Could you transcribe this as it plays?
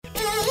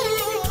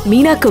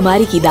मीना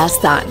कुमारी की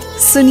दास्तान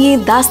सुनिए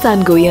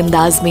दास्तान गोई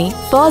अंदाज में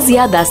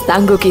फौजिया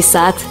दास्तांगो के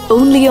साथ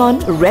only on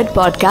red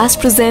podcast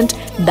present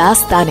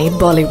Dastane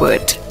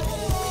Bollywood.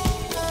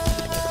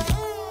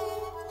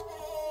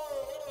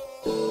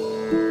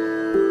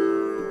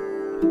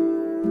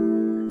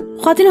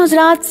 ख़वातीन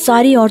हज़रात,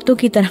 सारी औरतों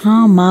की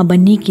तरह माँ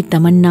बनने की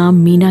तमन्ना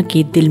मीना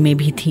के दिल में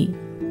भी थी,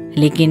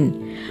 लेकिन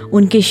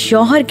उनके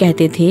शौहर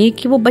कहते थे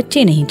कि वो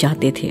बच्चे नहीं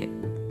चाहते थे।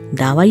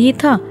 दावा ये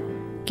था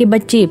कि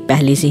बच्चे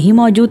पहले से ही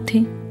मौजूद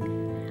थे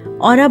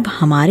और अब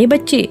हमारे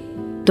बच्चे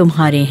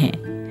तुम्हारे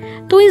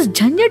हैं, तो इस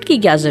झंझट की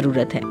क्या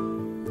जरूरत है।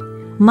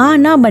 माँ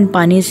ना बन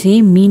पाने से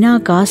मीना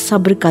का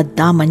सब्र का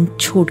दामन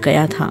छूट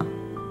गया था।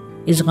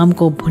 इस गम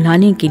को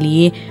भुलाने के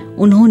लिए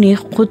उन्होंने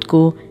खुद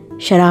को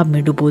शराब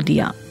में डुबो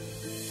दिया।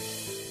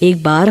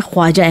 एक बार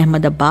ख्वाजा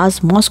अहमद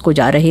अब्बास मॉस्को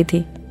जा रहे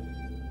थे।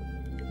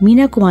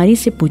 मीना कुमारी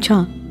से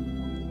पूछा,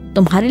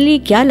 तुम्हारे लिए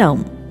क्या लाऊं?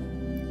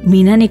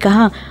 मीना ने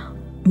कहा,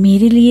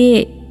 मेरे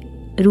लिए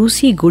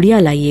रूसी गुड़िया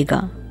लाइएगा।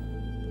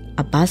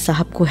 अब्बास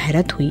साहब को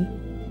हैरत हुई,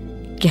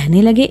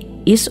 कहने लगे,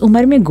 इस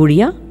उम्र में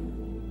गुड़िया?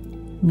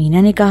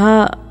 मीना ने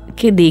कहा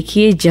कि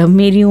देखिए, जब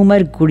मेरी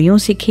उम्र गुड़ियों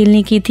से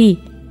खेलने की थी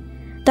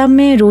तब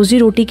मैं रोजी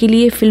रोटी के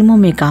लिए फिल्मों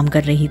में काम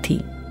कर रही थी।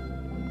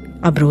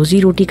 अब रोजी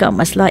रोटी का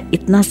मसला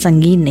इतना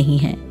संगीन नहीं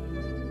है,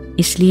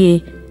 इसलिए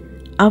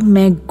अब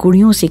मैं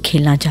गुड़ियों से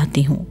खेलना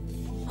चाहती हूँ।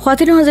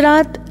 ख्वातीन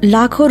हज़रात,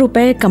 लाखों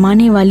रुपए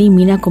कमाने वाली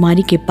मीना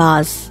कुमारी के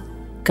पास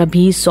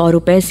कभी 100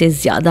 रुपए से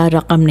ज़्यादा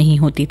रकम नहीं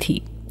होती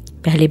थी।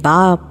 पहले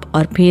बाप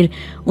और फिर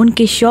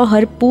उनके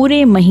शौहर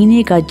पूरे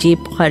महीने का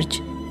जेब खर्च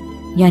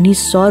यानी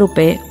 100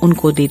 रुपए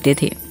उनको देते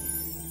थे।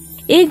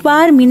 एक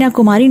बार मीना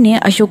कुमारी ने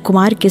अशोक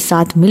कुमार के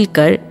साथ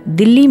मिलकर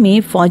दिल्ली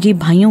में फौजी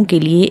भाइयों के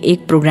लिए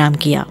एक प्रोग्राम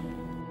किया।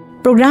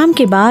 प्रोग्राम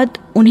के बाद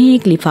उन्हें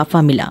एक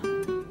लिफाफा मिला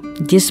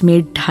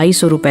जिसमें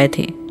 250 रुपए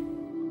थे।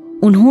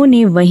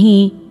 उन्होंने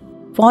वहीं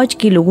फौज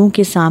के लोगों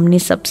के सामने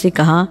सबसे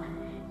कहा,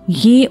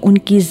 ये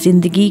उनकी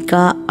जिंदगी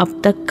का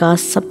अब तक का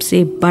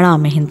सबसे बड़ा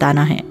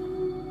मेहनताना है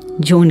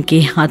जो उनके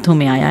हाथों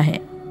में आया है।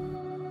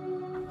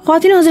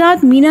 ख्वातीन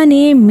हज़रात, मीना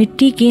ने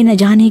मिट्टी के न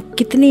जाने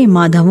कितने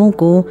माधवों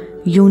को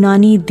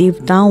यूनानी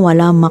देवताओं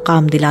वाला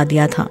मकाम दिला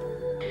दिया था।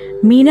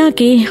 मीना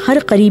के हर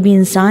करीबी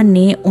इंसान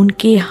ने,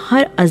 उनके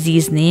हर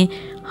अजीज ने,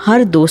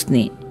 हर दोस्त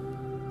ने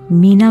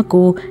मीना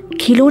को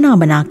खिलौना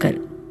बनाकर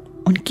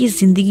उनकी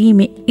जिंदगी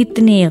में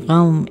इतने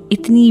गम,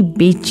 इतनी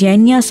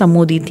बेचैनियां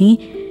समोदी थीं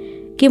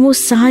कि वो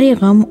सारे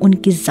गम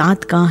उनकी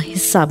ज़ात का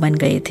हिस्सा बन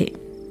गए थे।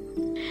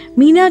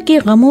 मीना के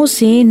गमों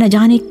से न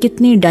जाने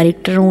कितने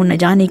डायरेक्टरों, न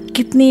जाने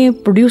कितने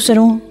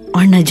प्रोड्यूसरों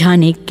और न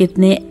जाने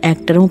कितने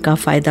एक्टरों का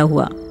फ़ायदा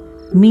हुआ।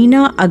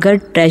 मीना अगर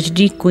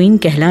ट्रेजेडी क्वीन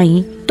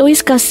कहलाई तो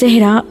इसका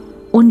सेहरा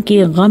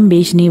उनके गम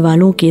बेचने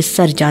वालों के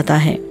सर जाता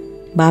है।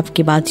 बाप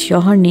के बाद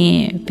शौहर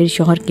ने, फिर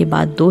शौहर के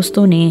बाद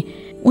दोस्तों ने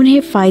उन्हें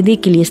फ़ायदे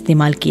के लिए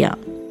इस्तेमाल किया।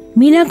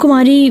 मीना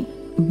कुमारी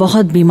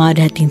बहुत बीमार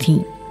रहती थीं,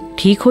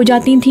 ठीक हो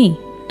जाती थीं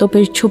तो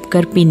फिर छुप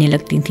कर पीने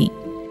लगती थीं।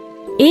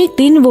 एक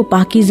दिन वो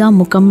पाकीज़ा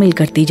मुकम्मल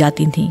करती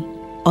जाती थीं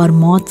और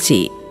मौत से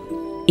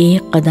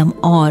एक कदम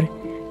और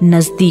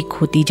नज़दीक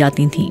होती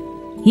जाती थीं।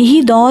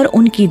 यही दौर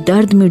उनकी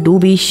दर्द में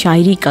डूबी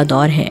शायरी का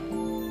दौर है।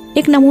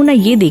 एक नमूना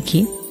ये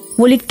देखिए,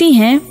 वो लिखती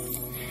हैं,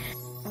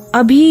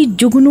 अभी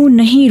जुगनू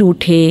नहीं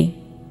रूठे,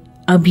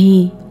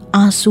 अभी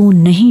आंसू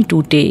नहीं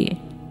टूटे,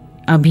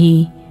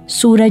 अभी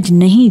सूरज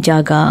नहीं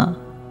जागा,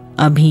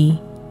 अभी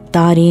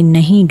तारे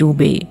नहीं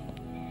डूबे,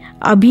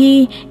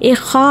 अभी एक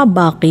ख्वाब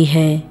बाकी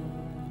है,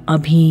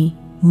 अभी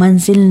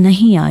मंजिल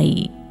नहीं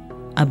आई,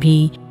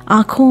 अभी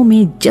आँखों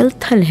में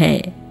जलथल है,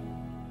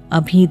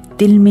 अभी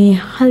दिल में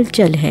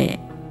हलचल है,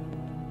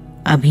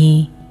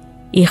 अभी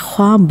एक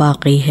ख्वाब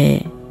बाकी है,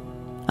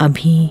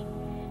 अभी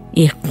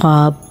एक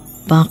ख्वाब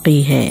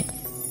बाकी है।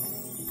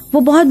 वो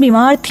बहुत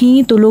बीमार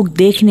थीं तो लोग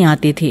देखने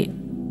आते थे,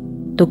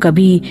 तो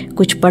कभी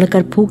कुछ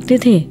पढ़कर फूंकते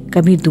थे,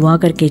 कभी दुआ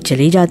करके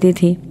चले जाते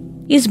थे।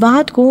 इस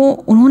बात को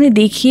उन्होंने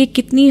देखिए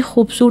कितनी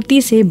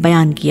खूबसूरती से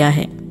बयान किया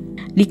है।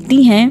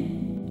 लिखती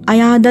हैं,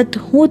 अयादत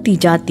होती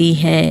जाती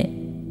है,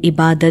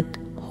 इबादत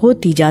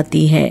होती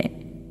जाती है,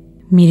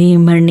 मेरे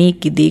मरने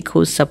की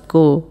देखो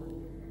सबको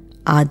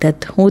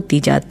आदत होती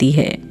जाती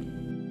है।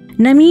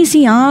 नमी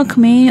सी आँख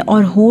में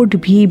और होठ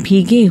भी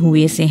भीगे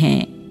हुए से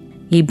हैं,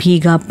 ये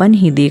भीगापन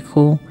ही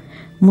देखो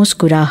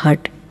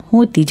मुस्कुराहट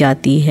होती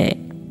जाती है।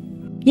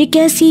 ये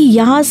कैसी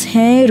यास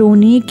है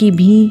रोने की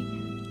भी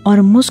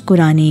और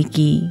मुस्कुराने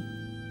की,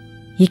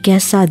 ये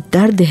कैसा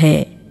दर्द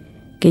है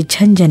कि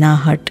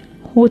झंझनाहट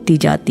होती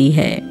जाती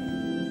है।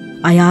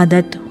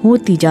 अयादत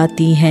होती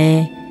जाती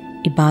है,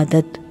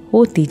 इबादत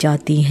होती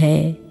जाती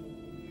है,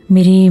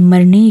 मेरे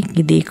मरने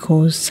की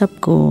देखो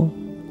सबको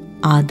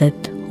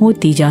आदत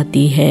होती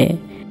जाती है,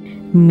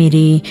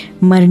 मेरे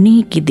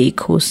मरने की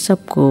देखो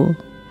सबको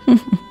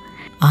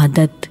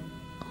आदत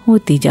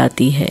होती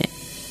जाती है।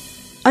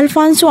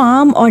 अल्फांसो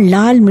आम और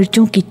लाल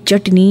मिर्चों की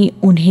चटनी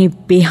उन्हें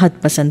बेहद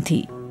पसंद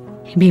थी।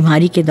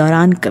 बीमारी के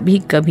दौरान कभी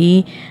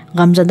कभी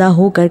गमज़दा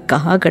होकर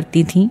कहा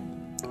करती थीं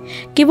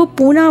कि वो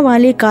पूना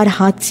वाले कार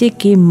हादसे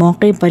के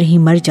मौके पर ही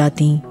मर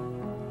जाती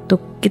तो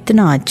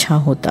कितना अच्छा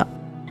होता।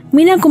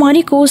 मीना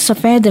कुमारी को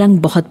सफेद रंग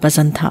बहुत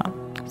पसंद था।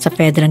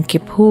 सफेद रंग के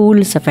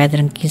फूल, सफेद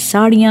रंग की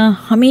साड़ियां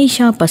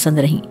हमेशा पसंद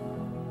रहीं।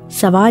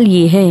 सवाल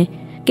ये है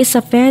कि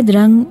सफेद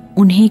रंग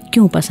उन्हें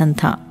क्यों पसंद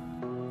था।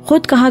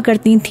 खुद कहा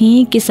करती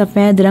थीं कि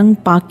सफेद रंग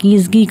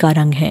पाकीज़गी का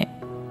रंग है,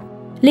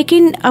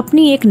 लेकिन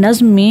अपनी एक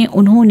नज्म में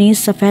उन्होंने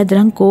सफेद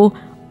रंग को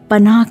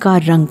पनाह का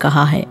रंग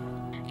कहा है।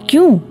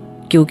 क्यों?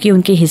 क्योंकि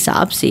उनके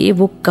हिसाब से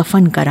वो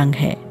कफन का रंग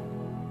है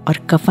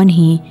और कफन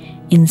ही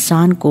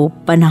इंसान को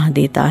पनाह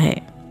देता है।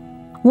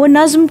 वो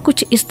नज्म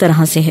कुछ इस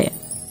तरह से है।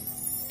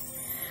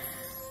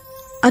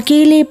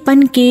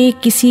 अकेलेपन के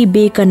किसी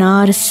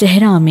बेकनार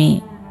सहरा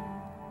में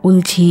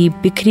उलझी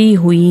बिखरी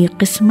हुई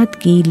किस्मत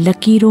की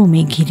लकीरों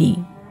में घिरी,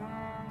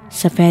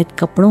 सफेद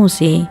कपड़ों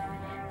से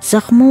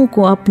जख्मों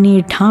को अपने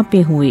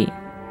ढांपे हुए,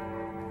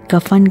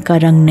 कफन का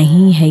रंग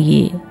नहीं है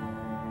ये,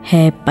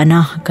 है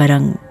पनाह का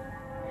रंग।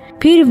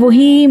 फिर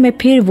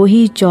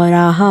वही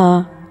चौराहा,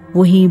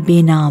 वही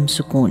बेनाम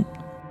सुकून।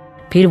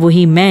 फिर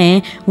वही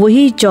मैं,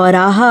 वही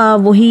चौराहा,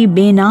 वही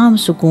बेनाम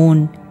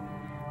सुकून।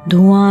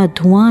 धुआं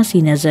धुआं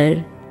सी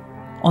नजर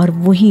और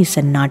वही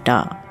सन्नाटा।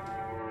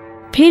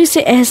 फिर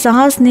से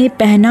एहसास ने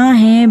पहना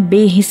है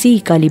बेहिसी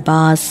का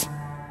लिबास।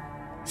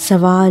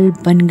 सवाल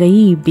बन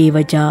गई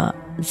बेवजह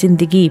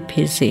जिंदगी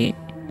फिर से।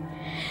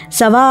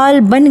 सवाल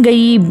बन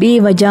गई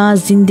बेवजह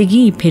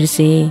जिंदगी फिर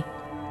से।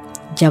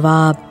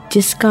 जवाब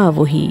जिसका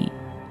वही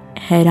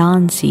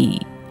हैरान सी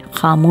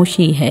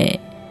खामोशी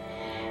है।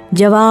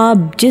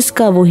 जवाब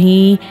जिसका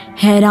वही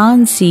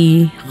हैरान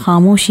सी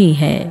खामोशी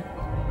है।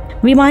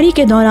 बीमारी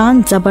के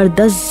दौरान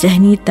जबरदस्त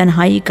ज़हनी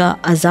तन्हाई का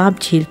अजाब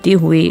झेलते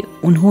हुए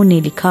उन्होंने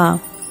लिखा,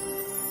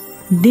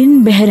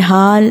 दिन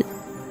बहरहाल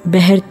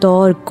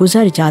बहरतौर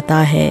गुजर जाता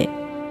है,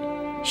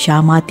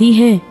 शाम आती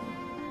है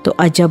तो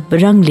अजब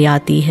रंग ले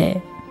आती है।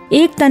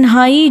 एक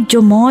तन्हाई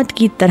जो मौत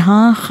की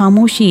तरह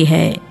खामोशी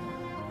है।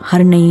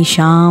 हर नई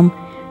शाम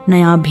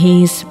नया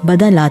भेस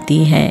बदल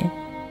आती है।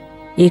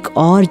 एक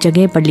और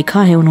जगह पर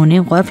लिखा है उन्होंने,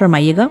 गौर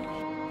फरमाइएगा,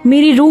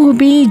 मेरी रूह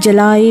भी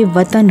जलाए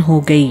वतन हो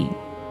गई,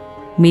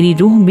 मेरी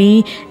रूह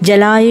भी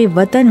जलाए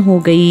वतन हो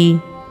गई,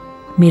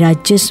 मेरा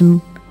जिस्म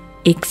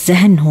एक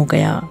जहन हो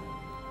गया,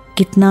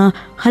 कितना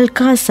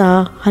हल्का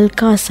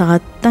सा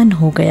तन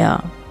हो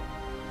गया,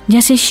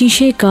 जैसे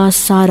शीशे का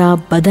सारा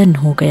बदन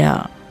हो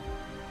गया,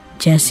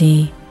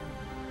 जैसे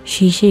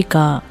शीशे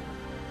का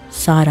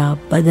सारा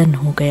बदन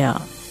हो गया।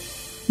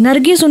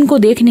 नरगिस उनको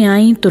देखने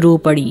आई तो रो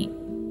पड़ी।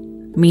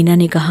 मीना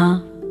ने कहा,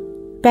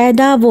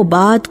 पैदा वो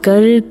बात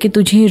कर कि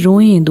तुझे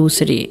रोएं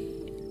दूसरे,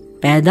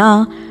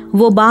 पैदा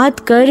वो बात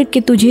कर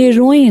कि तुझे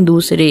रोएं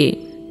दूसरे,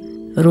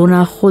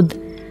 रोना खुद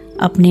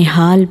अपने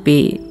हाल पे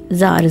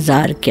जार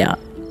जार क्या।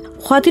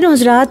 ख्वातीन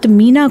हजरात,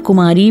 मीना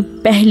कुमारी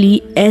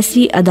पहली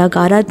ऐसी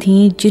अदाकारा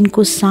थीं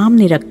जिनको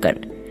सामने रखकर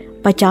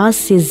 50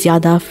 से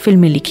ज़्यादा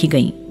फिल्में लिखी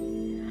गईं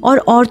और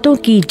औरतों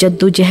की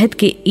जद्दोजहद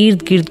के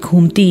इर्द गिर्द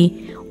घूमती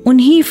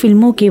उन्हीं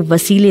फिल्मों के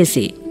वसीले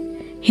से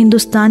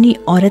हिंदुस्तानी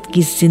औरत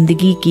की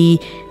जिंदगी की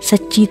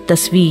सच्ची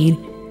तस्वीर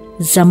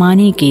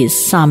ज़माने के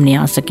सामने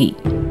आ सकी।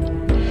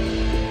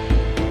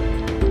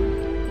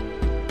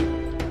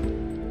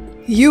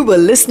 You were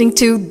listening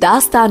to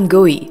Dastan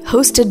Goi,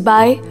 hosted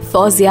by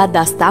Fawzia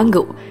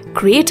Dastango,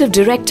 creative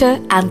director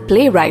and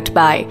playwright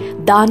by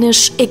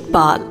Danish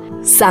Iqbal,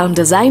 sound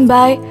design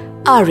by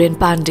Aryan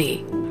Pandey।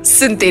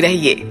 सुनते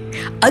रहिए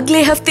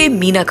अगले हफ्ते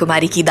मीना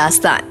कुमारी की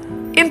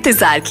दास्तान।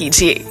 इंतजार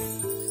कीजिए।